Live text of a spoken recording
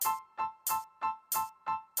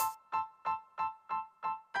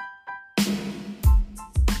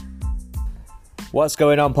What's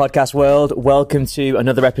going on, podcast world? Welcome to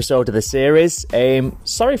another episode of the series.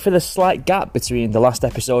 Sorry for the slight gap between the last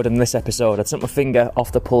episode and this episode. I took my finger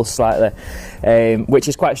off the pulse slightly, which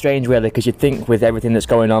is quite strange really, because you'd think with everything that's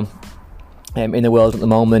going on in the world at the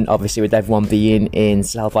moment, obviously with everyone being in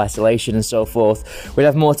self-isolation and so forth, we'd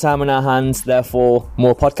have more time on our hands, therefore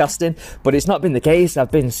more podcasting, but it's not been the case.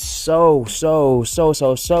 I've been so busy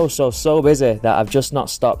that I've just not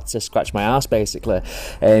stopped to scratch my arse basically.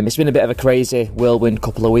 It's been a bit of a crazy whirlwind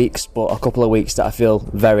couple of weeks, but a couple of weeks that I feel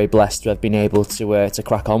very blessed to have been able to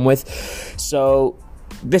crack on with. So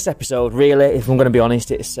this episode, really, if I'm going to be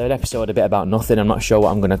honest, it's an episode a bit about nothing. I'm not sure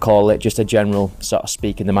what I'm going to call it, just a general sort of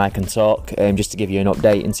speak in the mic and talk, just to give you an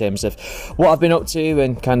update in terms of what I've been up to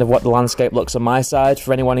and kind of what the landscape looks on my side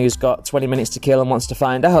for anyone who's got 20 minutes to kill and wants to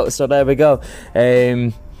find out. So there we go.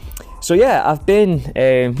 So yeah,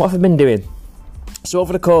 what have I been doing? So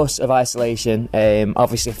over the course of isolation,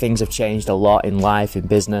 obviously things have changed a lot in life, in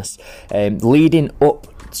business, leading up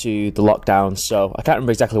to the lockdown. So I can't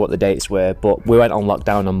remember exactly what the dates were, but we went on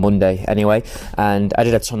lockdown on Monday anyway, and I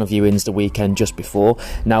did a ton of viewings the weekend just before.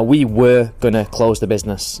 Now we were going to close the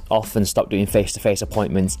business off and stop doing face-to-face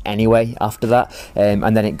appointments anyway after that,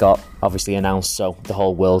 and then it got obviously announced, so the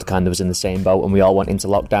whole world kind of was in the same boat and we all went into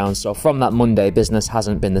lockdown. So from that Monday, business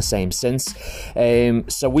hasn't been the same since.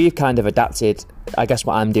 So we've kind of adapted, I guess,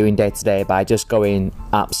 what I'm doing day to day by just going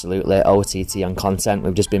absolutely OTT on content.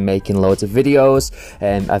 We've just been making loads of videos.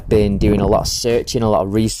 I've been doing a lot of searching, a lot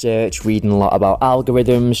of research, reading a lot about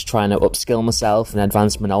algorithms, trying to upskill myself and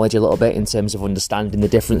advance my knowledge a little bit in terms of understanding the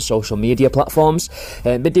different social media platforms.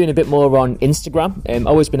 Been doing a bit more on Instagram.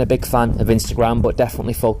 Always been a big fan of Instagram, but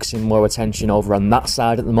definitely focusing more attention over on that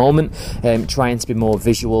side at the moment. Trying to be more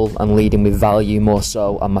visual and leading with value more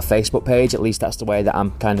so on my Facebook page. At least that's the way that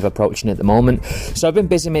I'm kind of approaching it at the moment. So I've been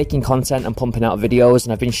busy making content and pumping out videos,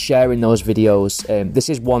 and I've been sharing those videos. This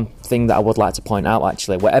is one thing that I would like to point out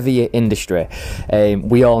actually. Whatever your industry,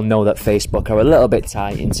 we all know that Facebook are a little bit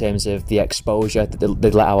tight in terms of the exposure that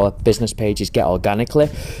they let our business pages get organically.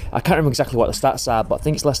 I can't remember exactly what the stats are, but I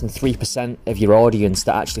think it's less than 3% of your audience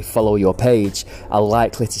that actually follow your page are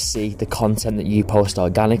likely to see the content that you post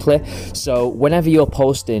organically. So whenever you're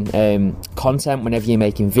posting content, whenever you're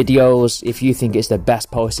making videos, if you think it's the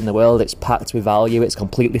best post in the world, it's packed with value, it's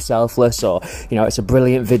completely selfless, or it's a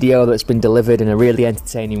brilliant video that's been delivered in a really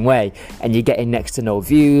entertaining way, and you're getting next to no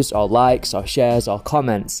views or likes or shares or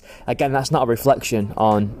comments, again, that's not a reflection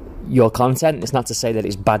on your content. It's not to say that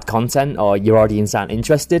it's bad content or your audience aren't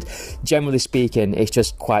interested. Generally speaking, it's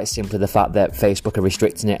just quite simply the fact that Facebook are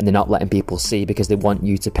restricting it and they're not letting people see because they want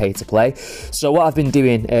you to pay to play. So what I've been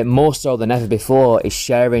doing more so than ever before is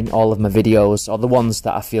sharing all of my videos, or the ones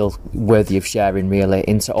that I feel worthy of sharing really,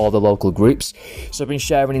 into all the local groups. So I've been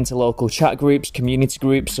sharing into local chat groups, community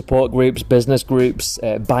groups, support groups, business groups,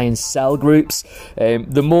 buy and sell groups.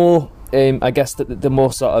 The more I guess the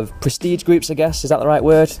more sort of prestige groups, I guess, is that the right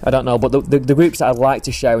word? I don't know, but the groups that I'd like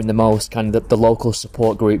to share in the most, kind of the local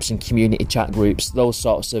support groups and community chat groups, those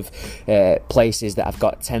sorts of places that have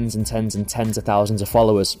got tens and tens and tens of thousands of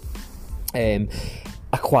followers, are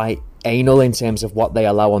quite anal in terms of what they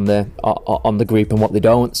allow on the group and what they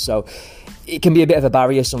don't. So it can be a bit of a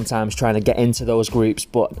barrier sometimes trying to get into those groups,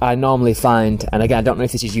 but I normally find, and again, I don't know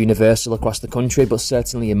if this is universal across the country, but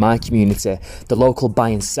certainly in my community, the local buy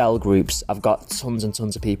and sell groups, I've got tons and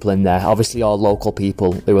tons of people in there. Obviously all local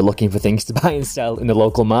people who are looking for things to buy and sell in the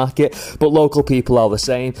local market, but local people are the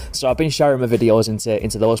same. So I've been sharing my videos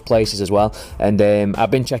into those places as well, and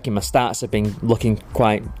I've been checking my stats. I've been looking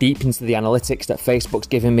quite deep into the analytics that Facebook's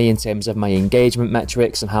giving me in terms of my engagement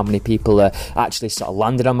metrics and how many people are actually sort of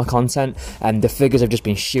landed on my content. And the figures have just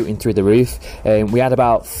been shooting through the roof. We had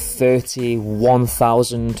about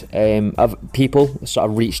 31,000 of people sort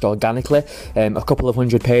of reached organically, a couple of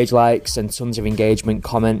hundred page likes and tons of engagement,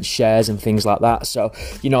 comments, shares and things like that. So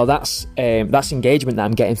that's engagement that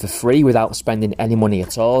I'm getting for free without spending any money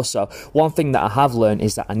at all. So one thing that I have learned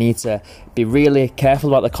is that I need to be really careful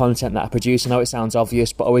about the content that I produce. I know it sounds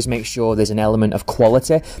obvious, but always make sure there's an element of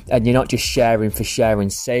quality and you're not just sharing for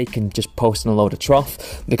sharing's sake and just posting a load of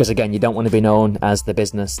trough, because again, you don't want to be known as the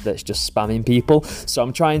business that's just spamming people. So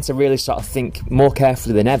I'm trying to really sort of think more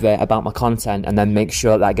carefully than ever about my content and then make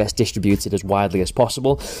sure that gets distributed as widely as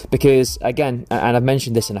possible, because again, and I've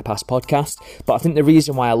mentioned this in a past podcast, but I think the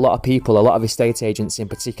reason why a lot of people, a lot of estate agents in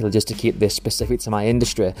particular, just to keep this specific to my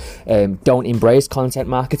industry, don't embrace content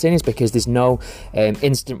marketing is because there's no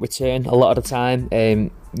instant return a lot of the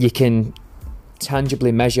time. You can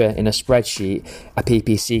tangibly measure in a spreadsheet a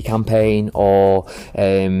PPC campaign or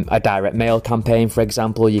a direct mail campaign, for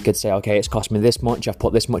example, you could say, okay, it's cost me this much, I've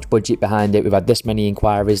put this much budget behind it, we've had this many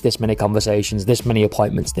inquiries, this many conversations, this many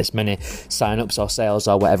appointments, this many sign-ups or sales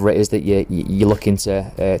or whatever it is that you're looking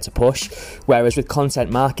to push. Whereas with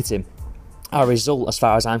content marketing, our result, as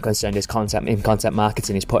far as I'm concerned, is content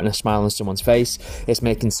marketing is putting a smile on someone's face. It's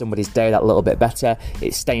making somebody's day that little bit better.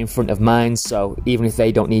 It's staying front of mind, so even if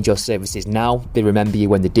they don't need your services now, they remember you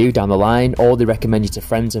when they do down the line, or they recommend you to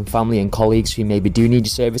friends and family and colleagues who maybe do need your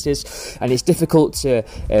services. And it's difficult to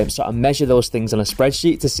sort of measure those things on a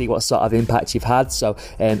spreadsheet to see what sort of impact you've had. So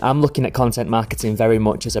I'm looking at content marketing very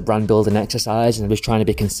much as a brand building exercise, and I'm just trying to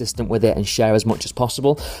be consistent with it and share as much as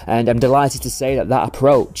possible. And I'm delighted to say that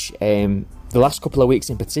approach, the last couple of weeks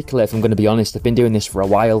in particular, if I'm going to be honest, I've been doing this for a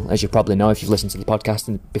while, as you probably know if you've listened to the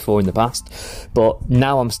podcast before in the past, but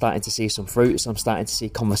now I'm starting to see some fruits. I'm starting to see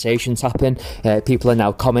conversations happen. People are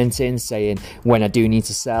now commenting, saying, when I do need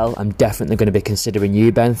to sell, I'm definitely going to be considering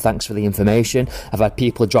you, Ben. Thanks for the information. I've had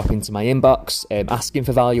people drop into my inbox asking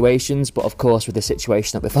for valuations, but of course with the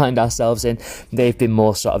situation that we find ourselves in, they've been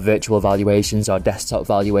more sort of virtual valuations or desktop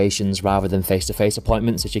valuations rather than face-to-face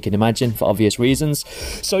appointments, as you can imagine, for obvious reasons.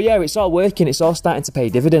 So yeah, it's all working. It's all starting to pay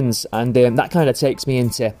dividends, and that kind of takes me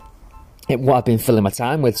into what I've been filling my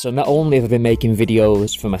time with. So not only have I been making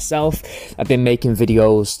videos for myself, I've been making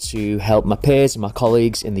videos to help my peers and my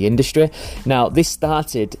colleagues in the industry. Now, this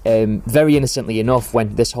started very innocently enough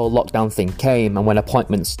when this whole lockdown thing came, and when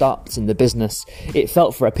appointments stopped in the business, it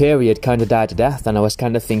felt for a period kind of died a death, and I was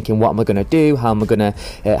kind of thinking, what am I going to do? How am I going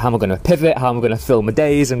to pivot? How am I going to fill my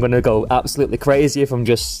days? I'm going to go absolutely crazy if I'm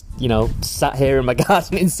just, sat here in my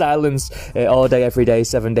garden in silence all day, every day,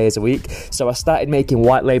 7 days a week. So I started making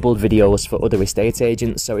white labeled videos for other estate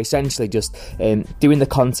agents, so essentially just doing the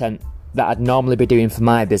content that I'd normally be doing for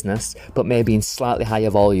my business, but maybe in slightly higher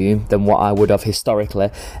volume than what I would have historically.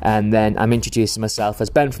 And then I'm introducing myself as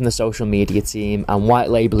Ben from the social media team and white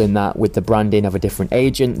labeling that with the branding of a different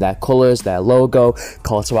agent, their colours, their logo,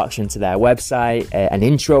 call to action to their website, an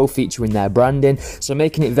intro featuring their branding. So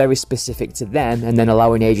making it very specific to them, and then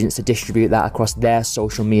allowing agents to distribute that across their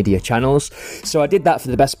social media channels. So I did that for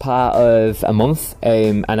the best part of a month,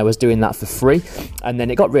 and I was doing that for free. And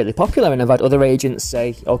then it got really popular, and I've had other agents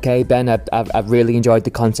say, okay, Ben, I've really enjoyed the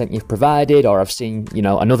content you've provided, or I've seen,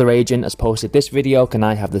 another agent has posted this video, can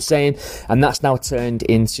I have the same? And that's now turned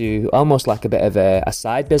into almost like a bit of a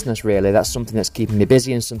side business, really. That's something that's keeping me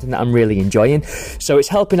busy and something that I'm really enjoying. So it's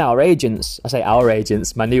helping our agents, I say our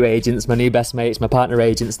agents, my new best mates, my partner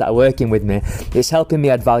agents that are working with me. It's helping me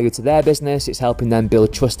add value to their business. It's helping them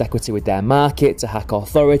build trust equity with their market, to hack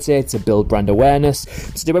authority, to build brand awareness,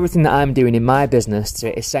 to do everything that I'm doing in my business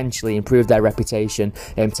to essentially improve their reputation,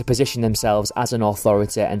 to position themselves as an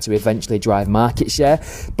authority and to eventually drive market share.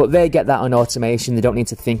 But they get that on automation. They don't need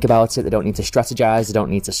to think about it, they don't need to strategize, they don't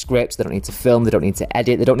need to script, they don't need to film, they don't need to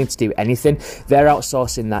edit, they don't need to do anything. They're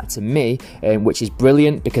outsourcing that to me, which is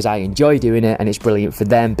brilliant because I enjoy doing it, and it's brilliant for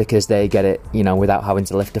them because they get it, without having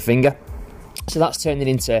to lift a finger. So that's turning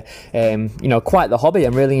into, quite the hobby.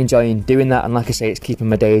 I'm really enjoying doing that, and like I say, it's keeping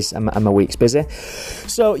my days and my weeks busy.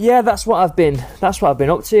 So yeah, that's what I've been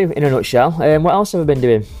up to in a nutshell. What else have I been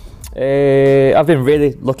doing? I've been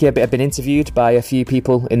really lucky. I've been interviewed by a few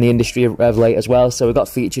people in the industry of late as well. So we got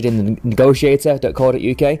featured in the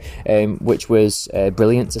Negotiator.co.uk, which was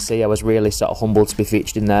brilliant to see. I was really sort of humbled to be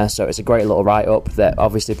featured in there. So it's a great little write-up that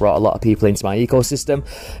obviously brought a lot of people into my ecosystem,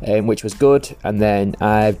 which was good. And then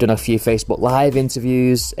I've done a few Facebook Live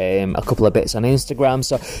interviews, a couple of bits on Instagram.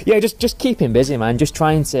 So yeah, just keeping busy, man. Just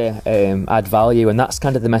trying to add value, and that's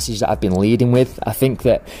kind of the message that I've been leading with. I think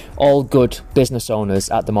that all good business owners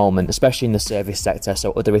at the moment, especially in the service sector,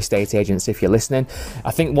 so other estate agents, if you're listening,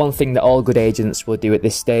 I think one thing that all good agents will do at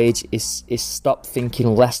this stage is start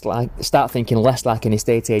thinking less like an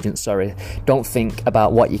estate agent. Don't think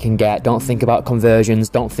about what you can get, don't think about conversions,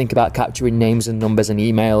 don't think about capturing names and numbers and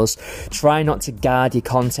emails. Try not to guard your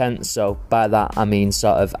content. So by that I mean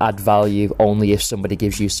sort of add value only if somebody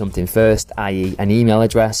gives you something first, i.e. an email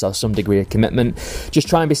address or some degree of commitment. Just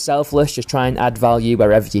try and be selfless, just try and add value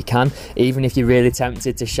wherever you can, even if you're really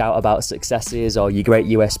tempted to shout about successes or your great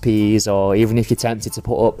USPs, or even if you're tempted to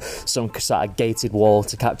put up some sort of gated wall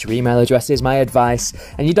to capture email addresses. My advice,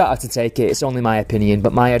 and you don't have to take it, it's only my opinion,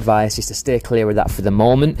 but my advice is to stay clear of that for the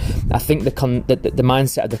moment. I think the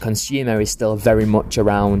mindset of the consumer is still very much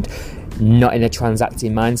around not in a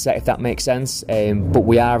transacting mindset, if that makes sense, but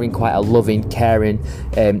we are in quite a loving, caring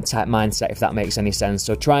type mindset, if that makes any sense.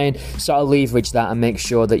 So try and sort of leverage that and make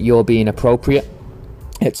sure that you're being appropriate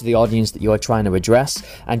to the audience that you are trying to address,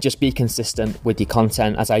 and just be consistent with your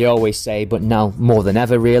content, as I always say, but now more than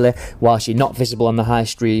ever really, whilst you're not visible on the high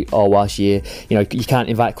street, or whilst you can't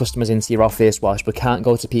invite customers into your office, whilst we can't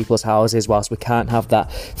go to people's houses, whilst we can't have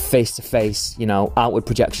that face-to-face, outward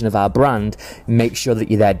projection of our brand, make sure that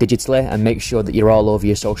you're there digitally, and make sure that you're all over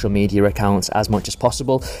your social media accounts as much as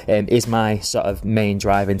possible, is my sort of main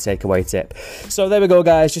driving takeaway tip. So there we go,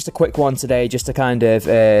 guys, just a quick one today, just to kind of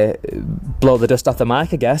blow the dust off the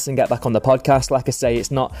mic, I guess, and get back on the podcast. Like I say,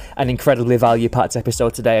 it's not an incredibly value-packed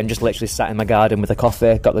episode today. I'm just literally sat in my garden with a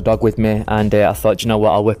coffee, got the dog with me, and I thought, you know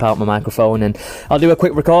what, I'll whip out my microphone and I'll do a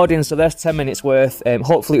quick recording. So there's 10 minutes worth.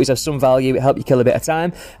 Hopefully it was of some value, it helped you kill a bit of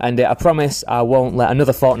time, and I promise I won't let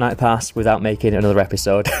another fortnight pass without making another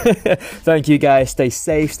episode. Thank you, guys. Stay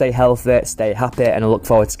safe, stay healthy, stay happy, and I look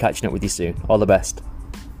forward to catching up with you soon. All the best.